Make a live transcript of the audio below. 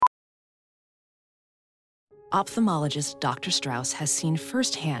Ophthalmologist Dr. Strauss has seen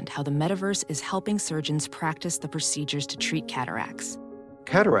firsthand how the metaverse is helping surgeons practice the procedures to treat cataracts.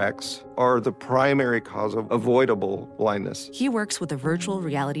 Cataracts are the primary cause of avoidable blindness. He works with a virtual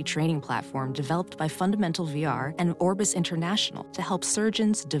reality training platform developed by Fundamental VR and Orbis International to help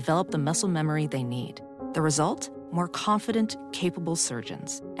surgeons develop the muscle memory they need. The result? More confident, capable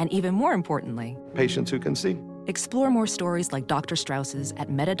surgeons. And even more importantly, patients who can see. Explore more stories like Dr. Strauss's at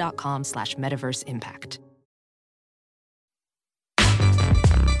meta.com/metaverseimpact.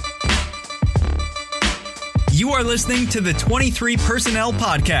 You are listening to the 23 Personnel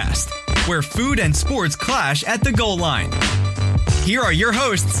Podcast, where food and sports clash at the goal line. Here are your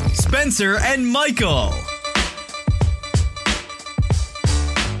hosts, Spencer and Michael.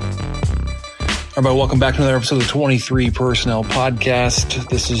 Everybody, welcome back to another episode of the 23 Personnel Podcast.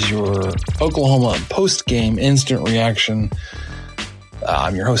 This is your Oklahoma post-game instant reaction.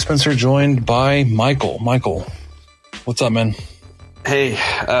 I'm your host, Spencer, joined by Michael. Michael, what's up, man? Hey,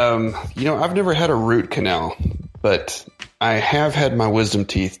 I've never had a root canal, but I have had my wisdom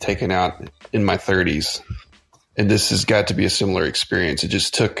teeth taken out in my 30s, and this has got to be a similar experience. It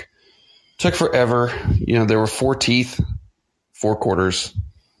just took forever. There were 4 teeth, 4 quarters.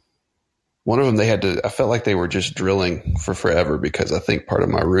 One of them, I felt like they were just drilling for forever because I think part of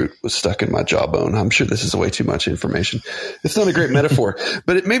my root was stuck in my jawbone. I'm sure this is way too much information. It's not a great metaphor,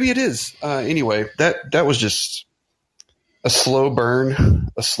 but maybe it is. Anyway, that was just a slow burn,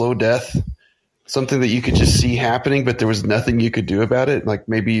 a slow death, something that you could just see happening, but there was nothing you could do about it. Like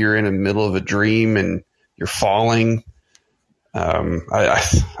maybe you're in the middle of a dream and you're falling. I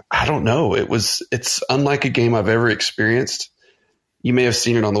don't know. It's unlike a game I've ever experienced. You may have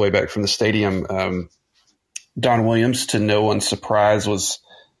seen it on the way back from the stadium. Don Williams, to no one's surprise, was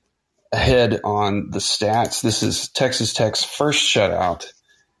ahead on the stats. This is Texas Tech's first shutout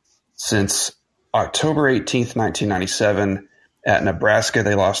since October 18th, 1997. At Nebraska,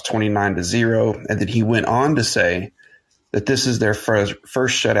 they lost 29-0. And then he went on to say that this is their first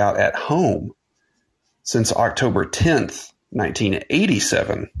shutout at home since October 10th,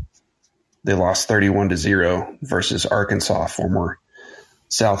 1987. They lost 31-0 versus Arkansas, former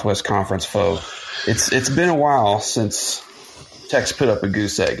Southwest Conference foe. It's been a while since Tech's put up a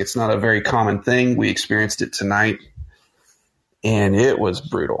goose egg. It's not a very common thing. We experienced it tonight, and it was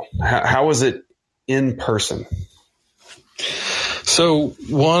brutal. How was it in person? So,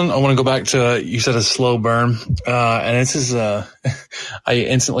 one, I want to go back to, you said a slow burn, and this is, I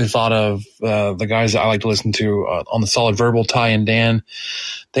instantly thought of the guys that I like to listen to on the Solid Verbal, Ty and Dan.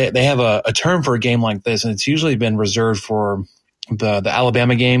 They have a term for a game like this, and it's usually been reserved for the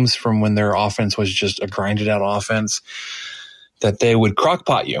Alabama games from when their offense was just a grinded out offense, that they would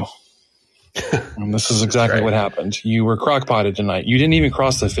crockpot you. And this is exactly what happened. You were crockpotted tonight. You didn't even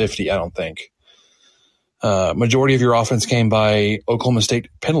cross the 50, I don't think. Majority of your offense came by Oklahoma State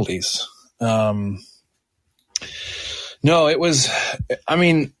penalties. No, it was,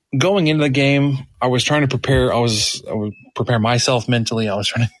 going into the game, I was trying to prepare. I would prepare myself mentally. I was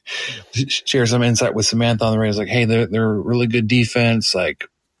trying to share some insight with Samantha on the radio. I was like, hey, they're a really good defense, like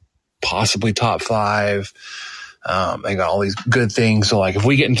possibly top 5. They got all these good things. So like if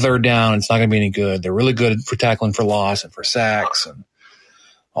we get in third down, it's not going to be any good. They're really good for tackling for loss and for sacks and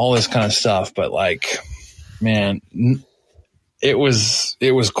all this kind of stuff. But like, man, it was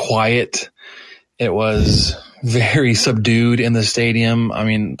quiet. It was very subdued in the stadium. I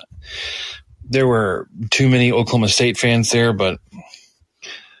mean, there were too many Oklahoma State fans there, but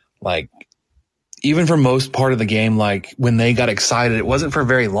like even for most part of the game, like when they got excited, it wasn't for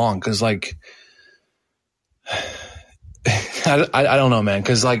very long. Cause like, I don't know, man.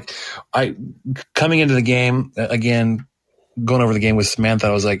 Cause like coming into the game again, going over the game with Samantha,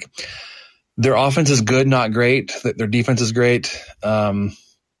 I was like, their offense is good, not great. Their defense is great.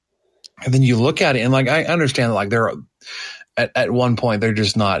 And then you look at it and like, I understand that like they're at one point, they're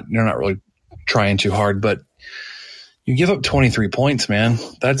not really trying too hard, but you give up 23 points, man.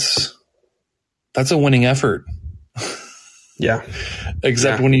 That's a winning effort. Yeah.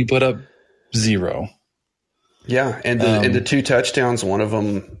 Except when you put up 0. Yeah. And the 2 touchdowns, one of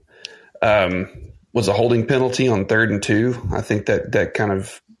them, was a holding penalty on 3rd and 2. I think that kind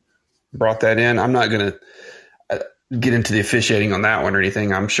of brought that in. I'm not going to get into the officiating on that one or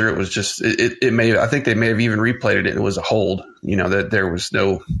anything. I'm sure it was just, I think they may have even replayed it. It was a hold, that there was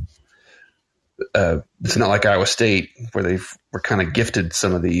no, it's not like Iowa State where they were kind of gifted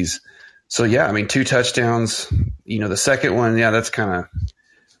some of these. So yeah, 2 touchdowns, the second one, yeah, that's kind of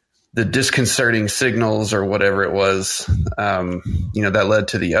the disconcerting signals or whatever it was, that led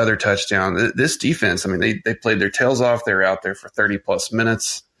to the other touchdown. This defense, they played their tails off. They were out there for 30 plus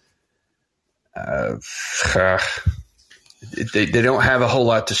minutes. They don't have a whole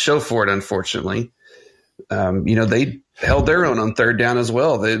lot to show for it, unfortunately. They held their own on third down as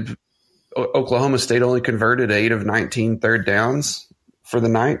well. Oklahoma State only converted 8 of 19 third downs for the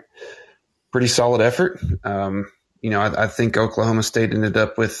night. Pretty solid effort. I think Oklahoma State ended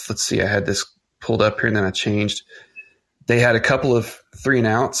up with, let's see, I had this pulled up here and then I changed. They had a couple of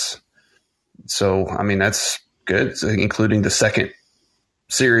 3-and-outs. So, that's good, including the second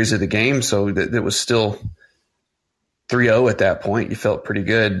series of the game. So it was still 3-0 at that point. You felt pretty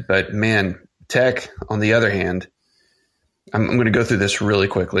good. But, man, Tech, on the other hand, I'm going to go through this really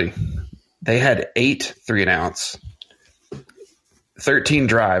quickly. They had 8 3-and-outs, 13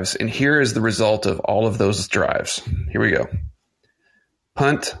 drives, and here is the result of all of those drives. Here we go.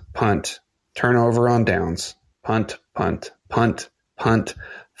 Punt, punt, turnover on downs, punt, punt, punt, punt,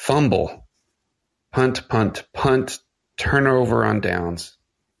 fumble, punt, punt, punt, turnover on downs,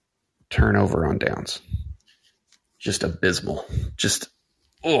 turnover on downs. Just abysmal. Just,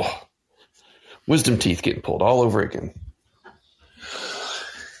 wisdom teeth getting pulled all over again.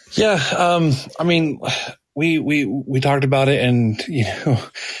 Yeah, we talked about it, and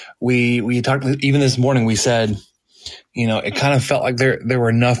we talked even this morning. We said, it kind of felt like there were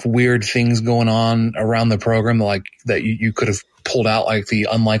enough weird things going on around the program, like that you could have pulled out like the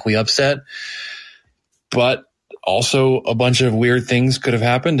unlikely upset, but also a bunch of weird things could have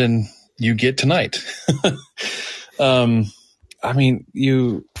happened, and you get tonight.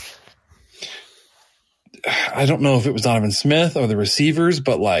 I don't know if it was Donovan Smith or the receivers,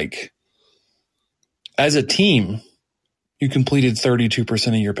 but like as a team, you completed 32%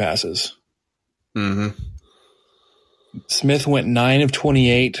 of your passes. Mm-hmm. Smith went 9 of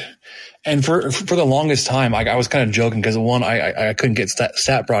 28. And for the longest time, I was kind of joking because one, I couldn't get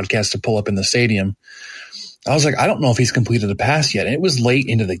stat broadcast to pull up in the stadium. I was like, I don't know if he's completed a pass yet. And it was late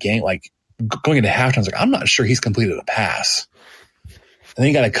into the game, like going into halftime. I was like, I'm not sure he's completed a pass. And then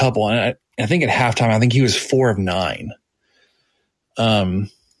he got a couple, and I think at halftime, I think he was 4 of 9. Baron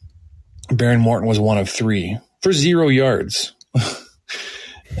Morton was 1 of 3 for 0 yards.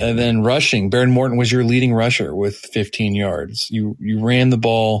 And then rushing, Baron Morton was your leading rusher with 15 yards. You ran the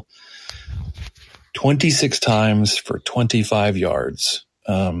ball 26 times for 25 yards.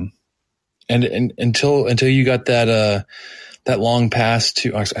 And until you got that long pass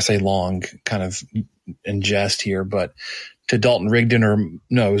to, I say long, kind of in jest here, but to Dalton Rigdon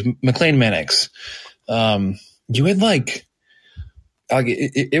it was McLean Mannix. You had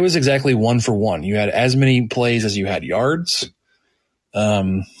it was exactly 1 for 1. You had as many plays as you had yards.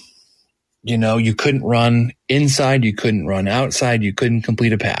 You couldn't run inside, you couldn't run outside, you couldn't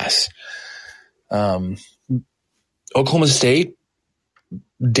complete a pass. Oklahoma State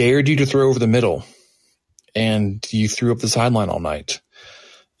dared you to throw over the middle, and you threw up the sideline all night.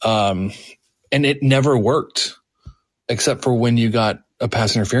 And it never worked, except for when you got a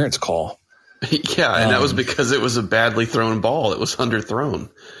pass interference call. Yeah, and that was because it was a badly thrown ball. It was underthrown.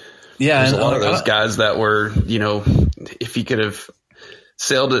 Yeah, there's a lot of those guys that were, if he could have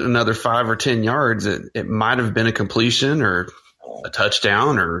sailed it another 5 or 10 yards, it might have been a completion or a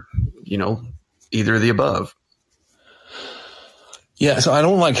touchdown or, either of the above. Yeah, so I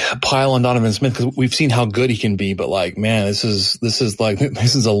don't pile on Donovan Smith because we've seen how good he can be, but man, this is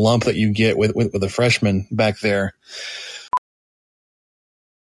a lump that you get with a freshman back there.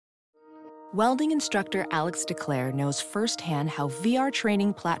 Welding instructor Alex DeClaire knows firsthand how VR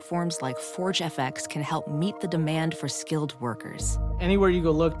training platforms like ForgeFX can help meet the demand for skilled workers. Anywhere you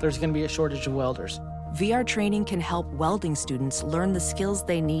go look, there's going to be a shortage of welders. VR training can help welding students learn the skills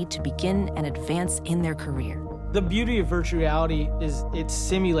they need to begin and advance in their career. The beauty of virtual reality is it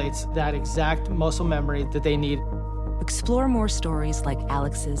simulates that exact muscle memory that they need. Explore more stories like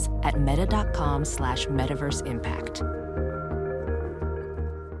Alex's at meta.com/metaverseimpact.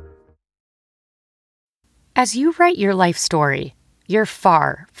 As you write your life story, you're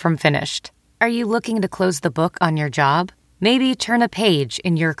far from finished. Are you looking to close the book on your job? Maybe turn a page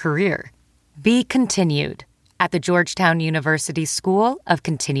in your career? Be continued at the Georgetown University School of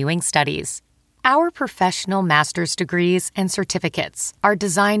Continuing Studies. Our professional master's degrees and certificates are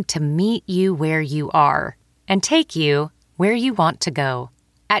designed to meet you where you are and take you where you want to go.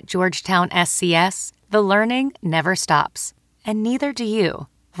 At Georgetown SCS, the learning never stops, and neither do you.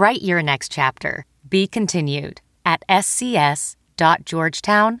 Write your next chapter. Be continued at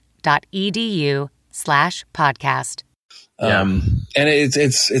scs.georgetown.edu/podcast. And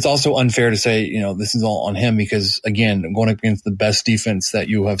it's also unfair to say, this is all on him because, again, going against the best defense that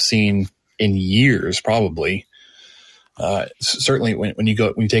you have seen in years, probably. Certainly when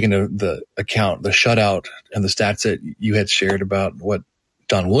you take into the account the shutout and the stats that you had shared about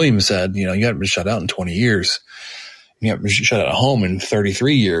Don Williams said, you haven't been shut out in 20 years. You haven't been shut out at home in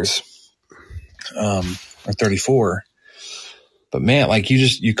 33 years, or 34. But man, like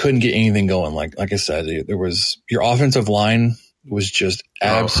you couldn't get anything going. Like I said, your offensive line was just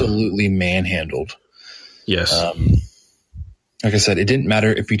absolutely manhandled. Yes. Like I said, it didn't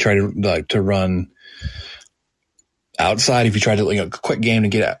matter if you tried to run outside, if you tried to a quick game to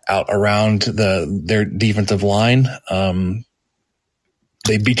get out around their defensive line.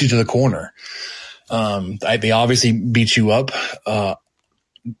 They beat you to the corner. They obviously beat you up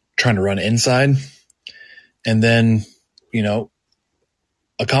trying to run inside. And then,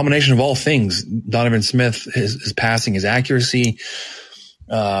 a combination of all things, Donovan Smith, his passing, his accuracy,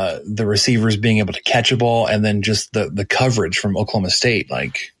 the receivers being able to catch a ball, and then just the coverage from Oklahoma State.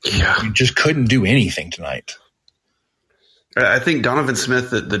 You just couldn't do anything tonight. I think Donovan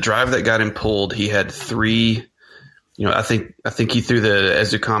Smith, the drive that got him pulled, he had 3. I think he threw the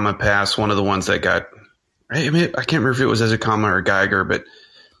Ezukama pass, one of the ones that got. I can't remember if it was Ezukama or Geiger, but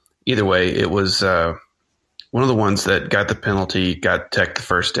either way, it was one of the ones that got the penalty, got Tech the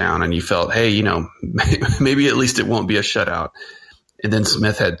first down, and you felt, hey, maybe at least it won't be a shutout. And then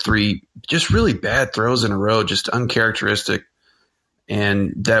Smith had 3 just really bad throws in a row, just uncharacteristic.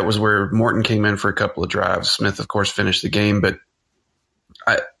 And that was where Morton came in for a couple of drives. Smith, of course, finished the game. But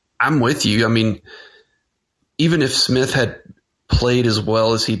I'm with you. I mean, even if Smith had played as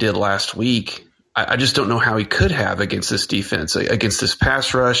well as he did last week, I just don't know how he could have against this defense, against this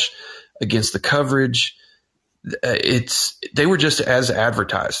pass rush, against the coverage. They were just as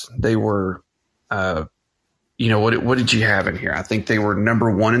advertised. They were, what did you have in here? I think they were number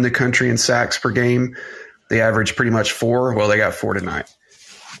 1 in the country in sacks per game. They averaged pretty much 4. Well, they got 4 tonight.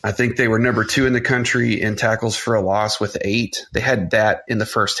 I think they were number 2 in the country in tackles for a loss with 8. They had that in the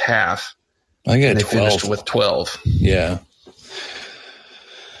first half. I got 12. Finished with 12. Yeah.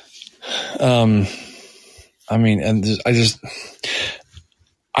 I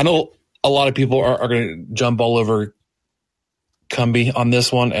know a lot of people are going to jump all over Cumbie on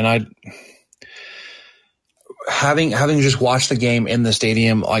this one, and having just watched the game in the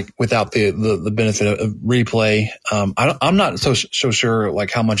stadium, without the benefit of replay, I'm not so sure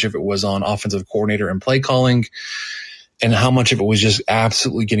how much of it was on offensive coordinator and play calling, and how much of it was just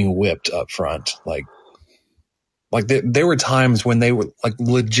absolutely getting whipped up front. There were times when they were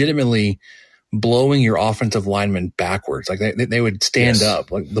legitimately blowing your offensive linemen backwards. They would stand up,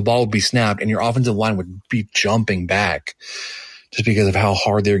 the ball would be snapped, and your offensive line would be jumping back just because of how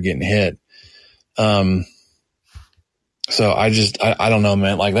hard they were getting hit. So I don't know,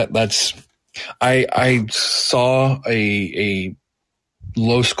 man. I saw a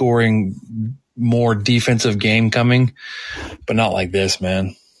low scoring, more defensive game coming, but not like this,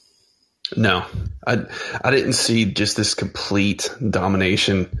 man. No, I didn't see just this complete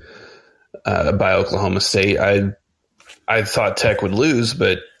domination by Oklahoma State. I thought Tech would lose,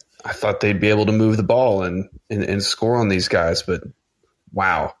 but I thought they'd be able to move the ball and score on these guys. But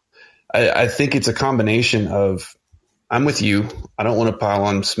wow, I think it's a combination of. I'm with you. I don't want to pile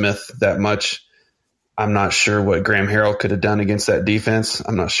on Smith that much. I'm not sure what Graham Harrell could have done against that defense.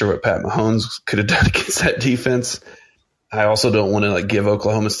 I'm not sure what Pat Mahomes could have done against that defense. I also don't want to give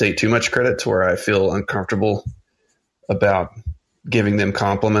Oklahoma State too much credit to where I feel uncomfortable about giving them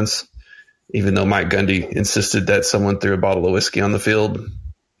compliments, even though Mike Gundy insisted that someone threw a bottle of whiskey on the field.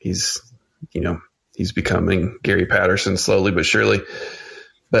 He's becoming Gary Patterson slowly but surely.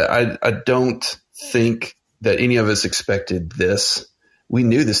 But I don't think that any of us expected this. We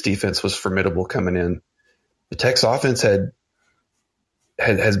knew this defense was formidable coming in. The Tech's offense has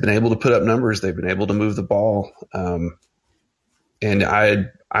been able to put up numbers. They've been able to move the ball. And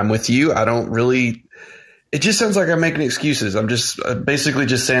I'm with you. I don't really – it just sounds like I'm making excuses. I'm just basically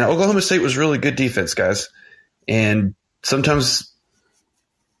just saying Oklahoma State was really good defense, guys. And sometimes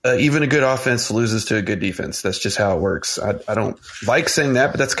even a good offense loses to a good defense. That's just how it works. I don't like saying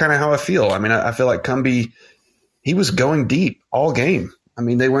that, but that's kind of how I feel. I mean, I feel like Cumbie – he was going deep all game. I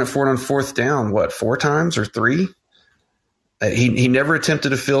mean, they went for it on 4th down, 4 times or 3? He never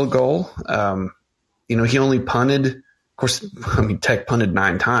attempted a field goal. He only punted. Of course, Tech punted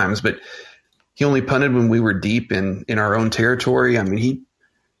 9 times, but he only punted when we were deep in our own territory. I mean,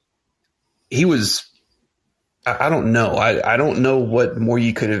 he was – I don't know. I don't know what more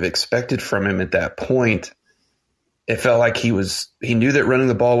you could have expected from him at that point. It felt like he knew that running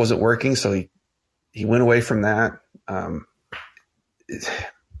the ball wasn't working, so he went away from that. I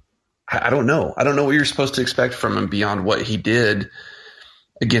don't know. I don't know what you're supposed to expect from him beyond what he did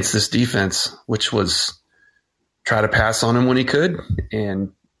against this defense, which was try to pass on him when he could.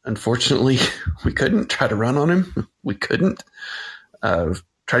 And unfortunately, we couldn't try to run on him. We couldn't. Try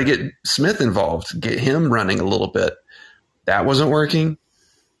to get Smith involved, get him running a little bit. That wasn't working.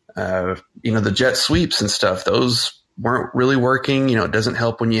 The jet sweeps and stuff, those weren't really working. It doesn't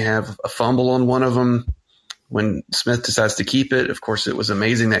help when you have a fumble on one of them. When Smith decides to keep it, of course, it was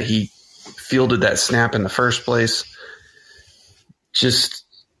amazing that he fielded that snap in the first place.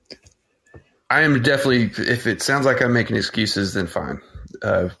 I am definitely, if it sounds like I'm making excuses, then fine.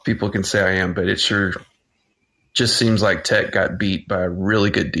 People can say I am, but it sure just seems like Tech got beat by a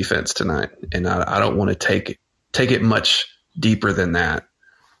really good defense tonight. And I don't want to take it much deeper than that.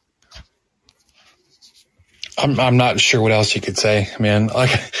 I'm not sure what else you could say, man.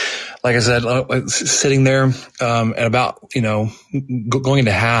 Like I said, sitting there at about, going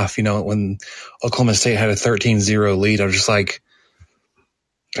into half, when Oklahoma State had a 13-0 lead, I was just like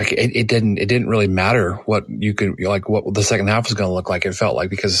it didn't really matter what you could, like, what the second half was going to look like. It felt like,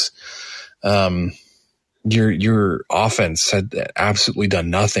 because your offense had absolutely done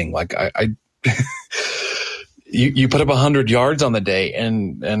nothing. Like you put up 100 yards on the day,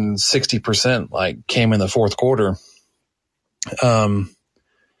 and 60% like came in the fourth quarter.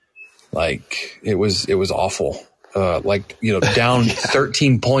 Like it was awful. Down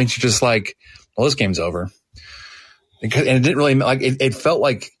 13 points, you're just like, well, this game's over. And it didn't really, like, it felt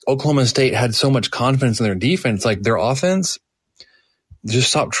like Oklahoma State had so much confidence in their defense, like their offense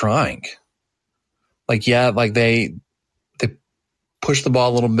just stopped trying. Like, yeah, like they pushed the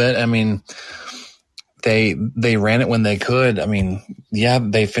ball a little bit. I mean, they ran it when they could. I mean, yeah,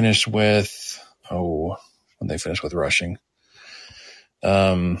 they finished with, rushing.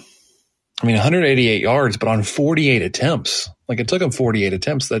 188 yards, but on 48 attempts. Like, it took them 48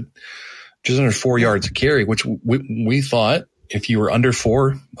 attempts, that just under 4 yards a carry, which we thought if you were under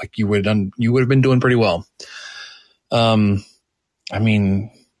 4, like you would have been doing pretty well.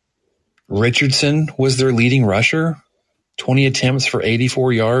 Richardson was their leading rusher, 20 attempts for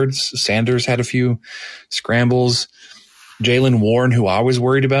 84 yards. Sanders had a few scrambles. Jalen Warren, who I was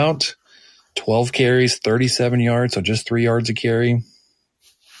worried about, 12 carries, 37 yards, so just 3 yards a carry.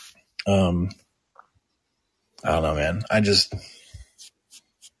 I don't know, man.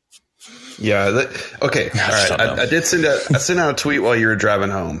 Okay. All right. I did send out a tweet while you were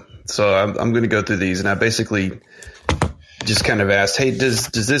driving home. So I'm going to go through these, and I basically just kind of asked, hey, does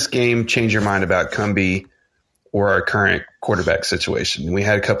this game change your mind about Cumbie or our current quarterback situation? And we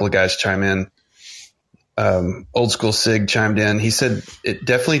had a couple of guys chime in. Old School Sig chimed in. He said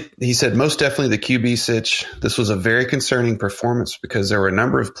most definitely the QB sitch. This was a very concerning performance because there were a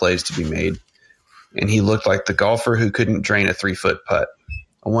number of plays to be made, and he looked like the golfer who couldn't drain a 3-foot putt.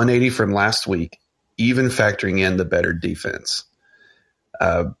 A 180 from last week, even factoring in the better defense.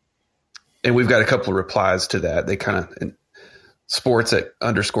 And we've got a couple of replies to that. They kind of, sports at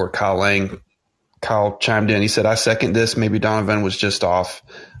 _Kyle Lang, Kyle chimed in. He said, I second this. Maybe Donovan was just off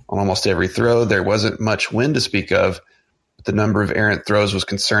on almost every throw. There wasn't much wind to speak of, but the number of errant throws was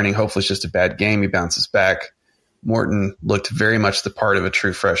concerning. Hopefully it's just a bad game. He bounces back. Morton looked very much the part of a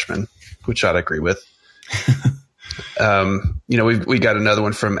true freshman, which I'd agree with. We got another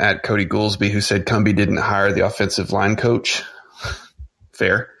one from @Cody Goolsby, who said Cumbie didn't hire the offensive line coach.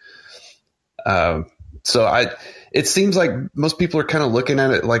 Fair. It seems like most people are kind of looking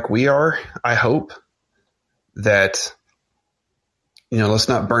at it like we are. I hope that, let's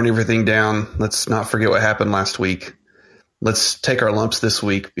not burn everything down. Let's not forget what happened last week. Let's take our lumps this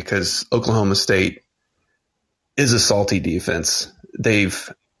week, because Oklahoma State is a salty defense.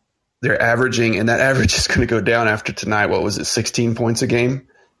 They're averaging, and that average is going to go down after tonight. What was it, 16 points a game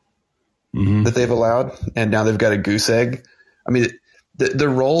that they've allowed? And now they've got a goose egg. I mean, the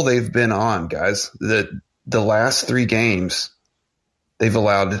role they've been on, guys, the last 3 games they've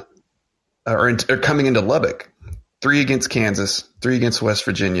allowed, or coming into Lubbock, 3 against Kansas, 3 against West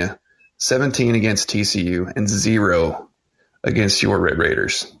Virginia, 17 against TCU, and 0 against your Red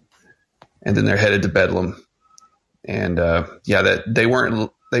Raiders. And then they're headed to Bedlam. And that they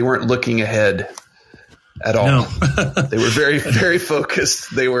weren't looking ahead at all. No. They were very, very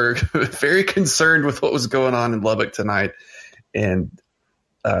focused. They were very concerned with what was going on in Lubbock tonight, and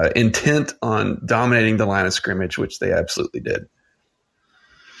intent on dominating the line of scrimmage, which they absolutely did.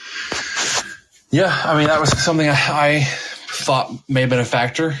 Yeah, I mean, that was something I thought may have been a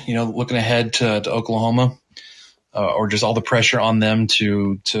factor, looking ahead to Oklahoma, or just all the pressure on them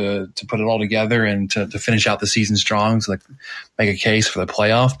to put it all together and to finish out the season strong, so like make a case for the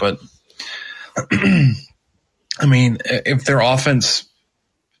playoff. But I mean, if their offense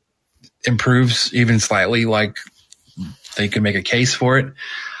improves even slightly, like they could make a case for it.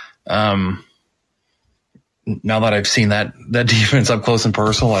 Now that I've seen that defense up close and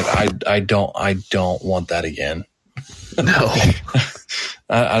personal, like I don't want that again. No.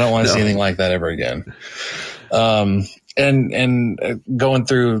 I don't want to see anything like that ever again. And going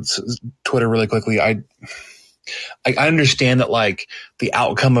through Twitter really quickly, I understand that like the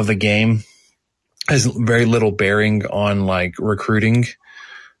outcome of the game has very little bearing on like recruiting,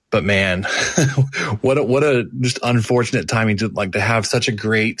 but man, what a just unfortunate timing to have such a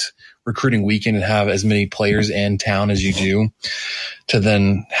great recruiting weekend and have as many players in town as you do, to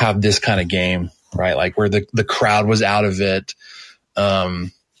then have this kind of game, right? Like where the crowd was out of it.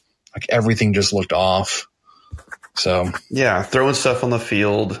 Like everything just looked off. So yeah, throwing stuff on the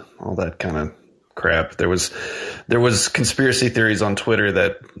field, all that kind of crap. There was conspiracy theories on Twitter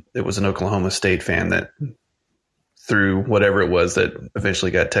that it was an Oklahoma State fan that threw whatever it was that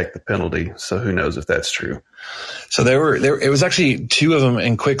eventually got teched the penalty. So who knows if that's true. So it was actually two of them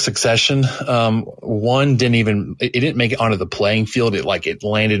in quick succession. One didn't make it onto the playing field. It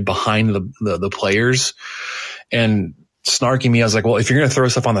landed behind the players, and snarky me, I was like, well, if you're going to throw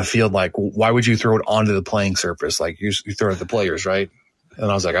stuff on the field, like why would you throw it onto the playing surface? Like you throw it at the players, right? And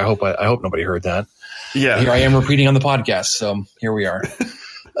I was like, I hope nobody heard that. Yeah. Here I am repeating on the podcast. So here we are.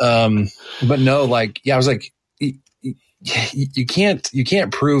 But no, like, yeah, I was like, you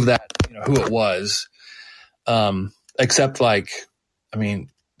can't prove that, who it was. Except like, I mean,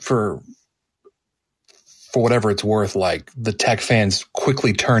 for whatever it's worth, like the Tech fans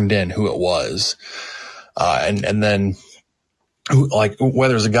quickly turned in who it was. And then like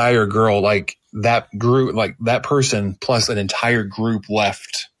whether it's a guy or a girl, like that group, like that person plus an entire group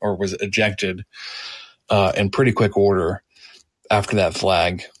left or was ejected, in pretty quick order after that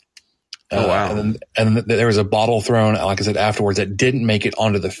flag. Oh, wow. And then there was a bottle thrown, like I said, afterwards that didn't make it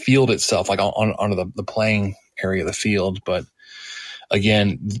onto the field itself, like onto the playing area of the field. But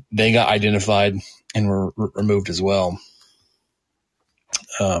again, they got identified and were removed as well.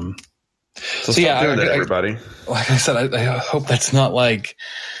 So yeah, doing that, everybody. Like I said, I hope that's not like,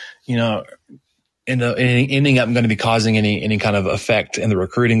 ending up going to be causing any kind of effect in the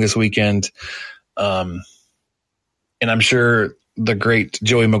recruiting this weekend. And I'm sure the great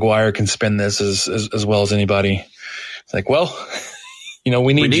Joey McGuire can spin this as well as anybody. It's like, well,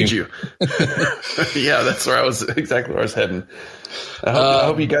 we need you. Yeah, that's exactly where I was heading. I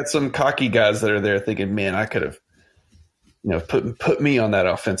hope you got some cocky guys that are there thinking, man, I could have, put me on that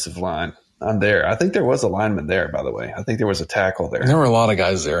offensive line. I'm there. I think there was a lineman there, by the way. I think there was a tackle there. There were a lot of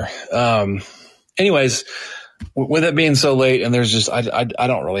guys there. Anyways, with it being so late, and there's just I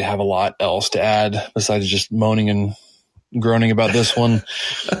don't really have a lot else to add besides just moaning and groaning about this one.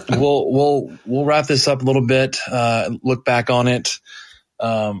 We'll wrap this up a little bit. Look back on it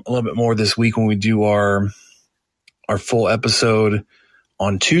a little bit more this week when we do our full episode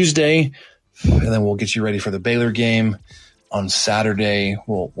on Tuesday, and then we'll get you ready for the Baylor game on Saturday.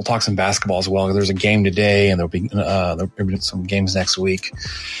 We'll talk some basketball as well. There's a game today, and there'll be some games next week.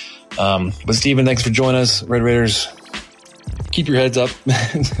 But Steven, thanks for joining us. Red Raiders, keep your heads up.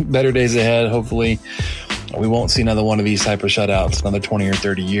 Better days ahead. Hopefully we won't see another one of these type of shutouts, another 20 or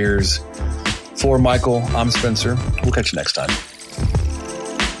 30 years. For Michael, I'm Spencer. We'll catch you next time.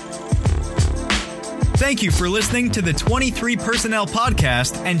 Thank you for listening to the 23 Personnel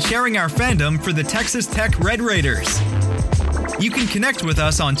Podcast and sharing our fandom for the Texas Tech Red Raiders. You can connect with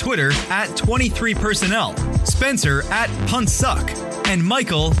us on Twitter at 23personnel, Spencer at PuntSuck, and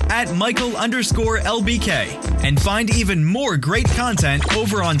Michael at Michael_LBK. And find even more great content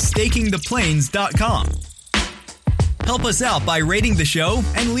over on StakingThePlains.com. Help us out by rating the show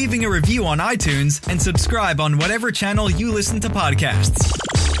and leaving a review on iTunes, and subscribe on whatever channel you listen to podcasts.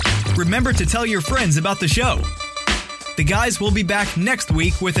 Remember to tell your friends about the show. The guys will be back next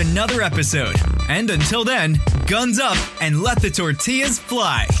week with another episode. And until then, guns up and let the tortillas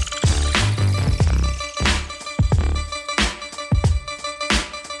fly.